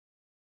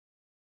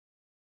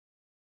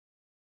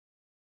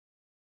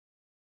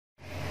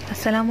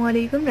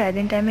अस्सलामुअलैकुम।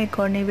 Rising time में एक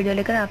और नई वीडियो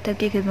लेकर आप तक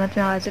की खिदमत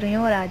में हाजिर हुई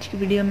हूँ और आज की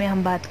वीडियो में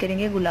हम बात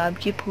करेंगे गुलाब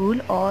के फूल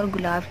और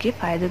गुलाब के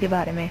फ़ायदों के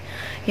बारे में।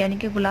 यानी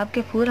कि गुलाब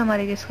के फूल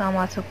हमारे किस काम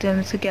आ सकते हैं, हम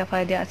इससे क्या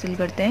फ़ायदे हासिल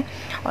करते हैं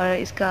और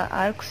इसका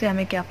अर्क से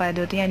हमें क्या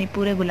फ़ायदे होते हैं। यानी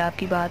पूरे गुलाब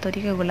की बात हो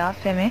रही है कि गुलाब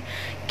से हमें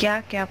क्या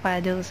क्या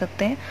फ़ायदे हो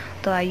सकते हैं,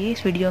 तो आइए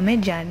इस वीडियो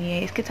में जानिए।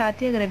 इसके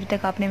साथ ही अगर अभी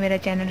तक आपने मेरा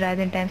चैनल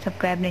राइजिंग टाइम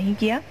सब्सक्राइब नहीं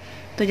किया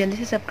तो जल्दी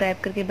से सब्सक्राइब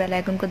करके बेल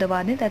आइकन को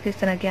दबा दें ताकि इस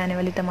तरह की आने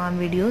वाली तमाम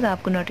वीडियोस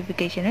आपको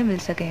नोटिफिकेशन में मिल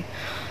सकें।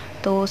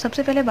 तो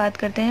सबसे पहले बात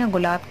करते हैं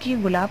गुलाब की।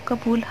 गुलाब का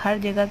फूल हर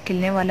जगह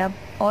खिलने वाला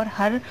और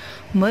हर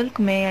मुल्क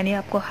में यानी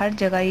आपको हर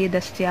जगह ये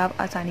दस्तयाब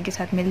आसानी के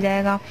साथ मिल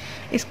जाएगा।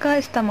 इसका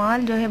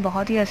इस्तेमाल जो है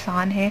बहुत ही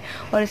आसान है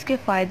और इसके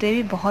फ़ायदे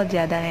भी बहुत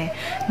ज़्यादा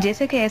हैं।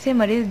 जैसे कि ऐसे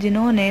मरीज़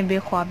जिन्होंने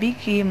बेख्वाबी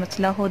की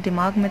मसला हो,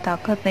 दिमाग में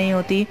ताकत नहीं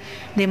होती,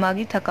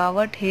 दिमागी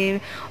थकावट है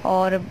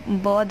और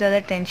बहुत ज़्यादा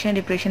टेंशन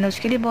डिप्रेशन है,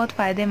 उसके लिए बहुत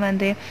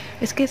फ़ायदेमंद है।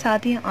 इसके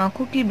साथ ही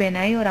आँखों की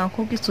बेनाई और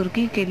आँखों की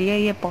सुर्खी के लिए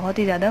ये बहुत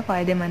ही ज़्यादा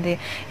फ़ायदेमंद है।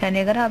 यानी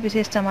अगर आप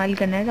इसे इस्तेमाल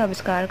करना है तो आप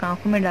इसका अर्क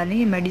आँखों में डालें।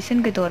 ये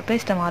मेडिसिन के तौर पर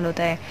इस्तेमाल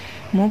होता है।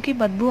 मुँह की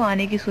बदबू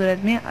आने की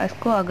सूरत में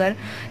इसको अगर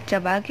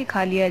चबा के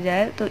खा लिया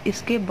जाए तो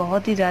इसके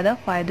बहुत ही ज़्यादा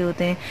फ़ायदे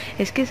होते हैं।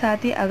 इसके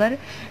साथ ही अगर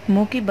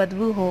मुंह की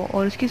बदबू हो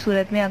और उसकी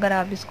सूरत में अगर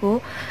आप इसको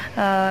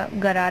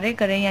गरारे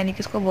करें, यानी कि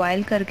इसको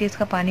बॉयल करके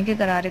इसका पानी के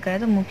गरारे करें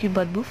तो मुंह की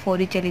बदबू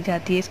फौरी चली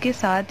जाती है। इसके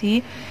साथ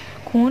ही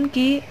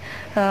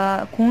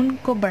खून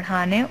को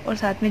बढ़ाने और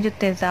साथ में जो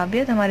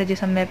तेज़ाबियत हमारे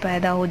जिस्म में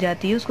पैदा हो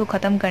जाती है उसको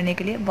ख़त्म करने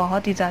के लिए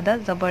बहुत ही ज़्यादा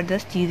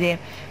ज़बरदस्त चीज़ है।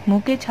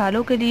 मुँह के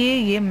छालों के लिए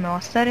ये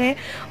मौसर है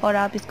और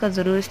आप इसका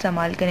ज़रूर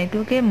इस्तेमाल करें,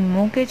 क्योंकि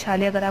मुँह के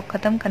छाले अगर आप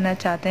ख़त्म करना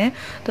चाहते हैं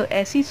तो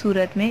ऐसी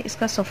सूरत में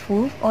इसका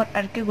सफ़ूफ और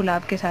अर्के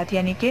गुलाब के साथ,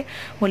 यानी कि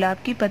गुलाब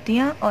की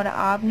पत्तियाँ और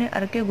आपने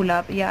अर्के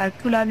गुलाब या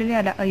अर्के गुलाब ले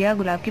लें या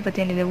गुलाब की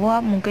पत्तियाँ ले लें, वो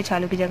आप मुँह के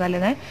छालों की जगह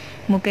लगाएं,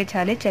 मुँह के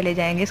छाले चले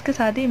जाएंगे। इसके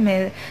साथ ही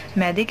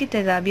मैदे की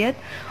तेज़ाबियत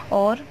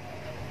और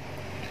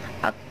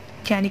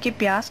यानी कि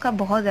प्यास का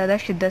बहुत ज़्यादा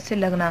शिद्दत से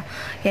लगना,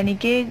 यानी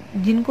कि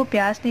जिनको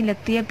प्यास नहीं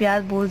लगती है,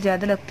 प्यास बहुत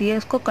ज़्यादा लगती है,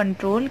 उसको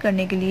कंट्रोल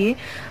करने के लिए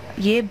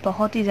ये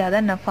बहुत ही ज़्यादा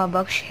नफ़ा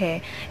बख्श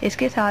है।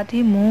 इसके साथ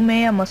ही मुंह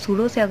में या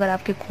मसूड़ों से अगर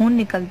आपके खून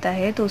निकलता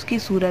है तो उसकी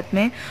सूरत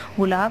में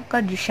गुलाब का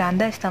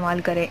जुशांदा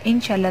इस्तेमाल करें,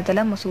 इंशाअल्लाह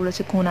ताला मसूड़ों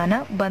से खून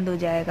आना बंद हो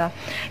जाएगा।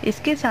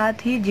 इसके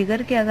साथ ही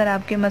जिगर के अगर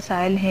आपके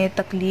मसाइल हैं,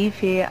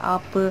 तकलीफ़ है,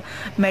 आप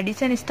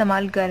मेडिसिन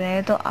इस्तेमाल कर रहे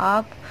हैं तो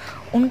आप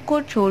उनको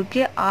छोड़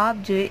के आप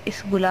जो है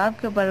इस गुलाब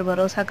के ऊपर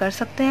भरोसा कर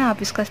सकते हैं।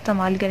 आप इसका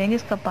इस्तेमाल करेंगे,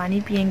 इसका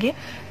पानी पियेंगे,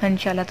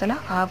 इंशाअल्लाह ताला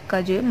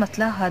आपका जो है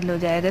मसला हल हो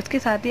जाएगा। इसके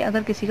साथ ही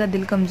अगर किसी का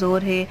दिल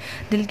कमज़ोर है,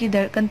 दिल की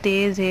धड़कन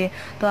तेज़ है,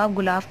 तो आप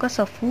गुलाब का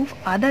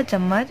सफ़ूफ आधा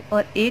चम्मच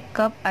और 1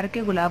 कप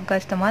अर्के गुलाब का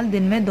इस्तेमाल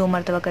दिन में 2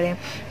 मरतबा करें।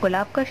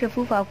 गुलाब का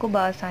सफ़ूफ आपको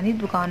बआसानी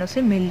दुकानों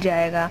से मिल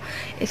जाएगा।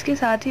 इसके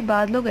साथ ही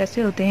बाद लोग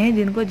ऐसे होते हैं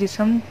जिनको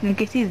जिस्म में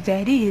किसी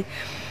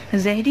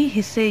ज़हरी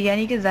हिस्से,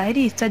 यानी कि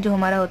ज़ाहिरी हिस्सा जो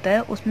हमारा होता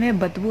है उसमें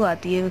बदबू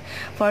आती है।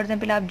 फॉर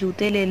एग्जांपल आप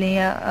जूते ले लें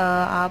या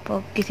आप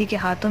किसी के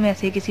हाथों में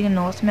ऐसे किसी के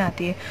नोज़ में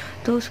आती है,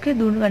 तो उसके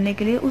दूर करने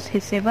के लिए उस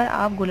हिस्से पर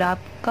आप गुलाब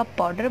का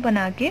पाउडर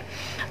बना के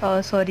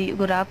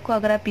गुलाब को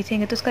अगर आप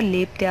पीसेंगे तो उसका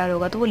लेप तैयार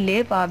होगा, तो वो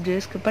लेप आप जो है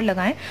इसके ऊपर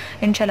लगाएं,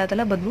 इंशाल्लाह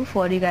ताला बदबू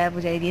फौरी गायब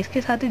हो जाएगी।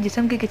 इसके साथ ही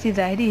जिस्म के किसी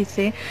ज़ाहिरी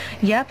हिस्से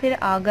या फिर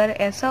अगर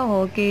ऐसा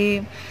हो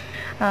कि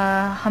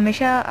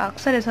हमेशा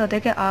अक्सर ऐसा होता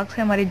है कि आग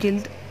से हमारी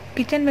जिल्द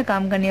किचन में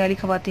काम करने वाली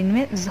ख़वातीन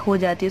में हो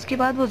जाती है, उसके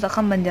बाद वो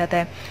ज़ख़म बन जाता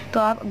है, तो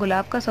आप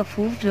गुलाब का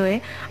सफ़ूफ जो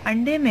है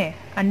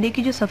अंडे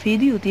की जो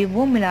सफ़ेदी होती है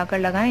वो मिलाकर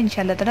लगाएं,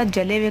 इंशाल्लाह ताला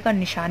जले हुए का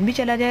निशान भी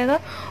चला जाएगा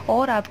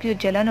और आपकी जो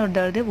जलन और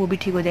दर्द है वो भी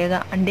ठीक हो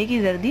जाएगा। अंडे की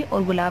जर्दी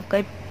और गुलाब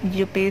का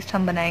जो पेस्ट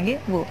हम बनाएंगे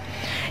वो।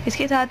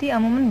 इसके साथ ही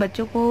अमूमन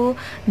बच्चों को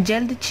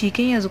जल्द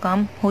छींकें या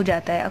ज़ुकाम हो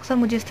जाता है, अक्सर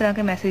मुझे इस तरह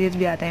के मैसेजेस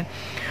भी आते हैं,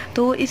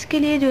 तो इसके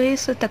लिए जो है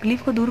इस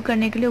तकलीफ़ को दूर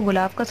करने के लिए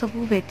गुलाब का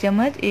सफ़ूफ 1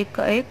 चम्मच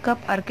 1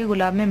 कप अर्के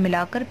गुलाब में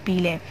मिलाकर पी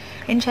लें,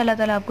 इंशाल्लाह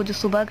ताला आपको जो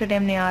सुबह के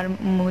टाइम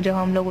जब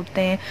हम लोग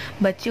उठते हैं,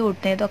 बच्चे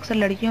उठते हैं, तो अक्सर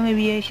लड़कियों में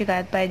भी ये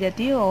शिकायत पाई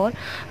जाती है और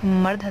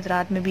मर्द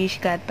हजरात में भी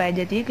शिकायत पाई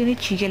जाती है कि उन्हें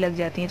छींकें लग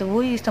जाती हैं, तो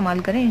वो इस्तेमाल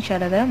करें,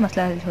 इंशाल्लाह ताला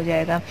मसला हल हो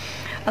जाएगा।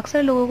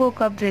 अक्सर लोगों को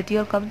कब्ज़ रहती है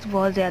और कब्ज़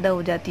बहुत ज़्यादा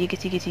हो जाती है,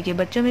 किसी के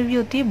बच्चों में भी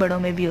होती है, बड़ों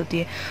में भी होती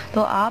है,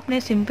 तो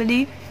आपने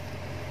सिंपली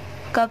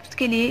कब्ज़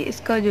के लिए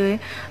इसका जो है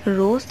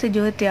रोज़ से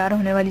जो है तैयार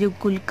होने वाली जो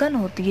गुलकन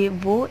होती है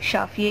वो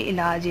शाफ़ी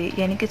इलाज है,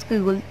 यानी कि इसके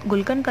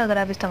गुलकन का अगर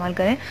आप इस्तेमाल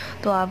करें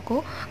तो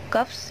आपको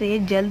कब्ज़ से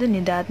जल्द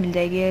निजात मिल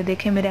जाएगी।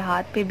 देखें मेरे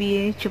हाथ पे भी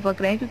ये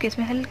चिपक रहे हैं क्योंकि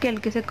इसमें हल्के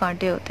हल्के से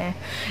कांटे होते हैं।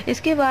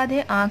 इसके बाद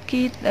है आँख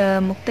की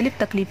मुख्तलिफ़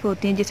तकलीफ़ें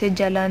होती हैं जैसे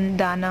जलन,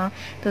 दाना,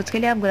 तो उसके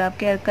लिए आप गुलाब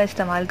के अर्क का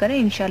इस्तेमाल करें,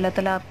 इंशाअल्लाह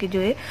ताला आपके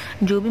जो है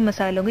जो भी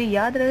मसाइल होंगे।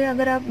 याद रहे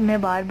अगर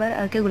मैं बार बार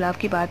अर्के गुलाब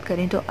की बात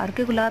करें तो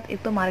अर्के गुलाब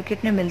एक तो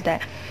मार्केट में मिलता है,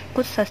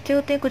 कुछ सस्ते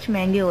होते हैं, कुछ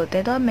महंगे होते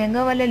हैं, तो आप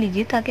महंगा वाला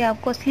लीजिए ताकि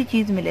आपको असली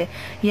चीज़ मिले,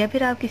 या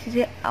फिर आप किसी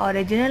से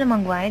ओरिजिनल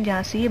मंगवाएं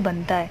जहाँ से ये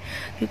बनता है,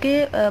 क्योंकि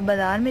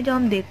बाज़ार में जो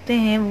हम देखते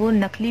हैं वो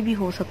नकली भी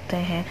हो सकते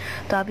हैं।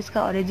 तो आप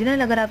इसका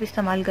ओरिजिनल अगर आप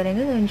इस्तेमाल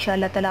करेंगे तो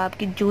इंशाल्लाह ताला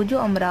आपके जो जो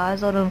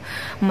अमराज और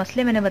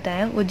मसले मैंने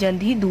बताए वो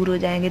जल्द ही दूर हो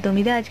जाएंगे। तो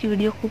उम्मीद है आज की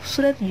वीडियो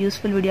खूबसूरत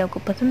यूज़फुल वीडियो आपको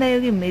पसंद आई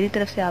होगी। मेरी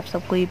तरफ से आप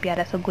सबको ये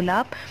प्यारा सा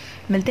गुलाब।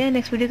 मिलते हैं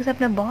नेक्स्ट वीडियो के साथ।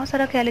 अपना बहुत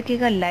सारा ख्याल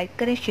रखिएगा। लाइक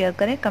करें, शेयर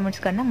करें, कमेंट्स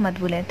करना मत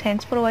भूलें।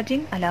 Thanks for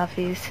watching. अल्लाह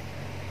हाफिज़।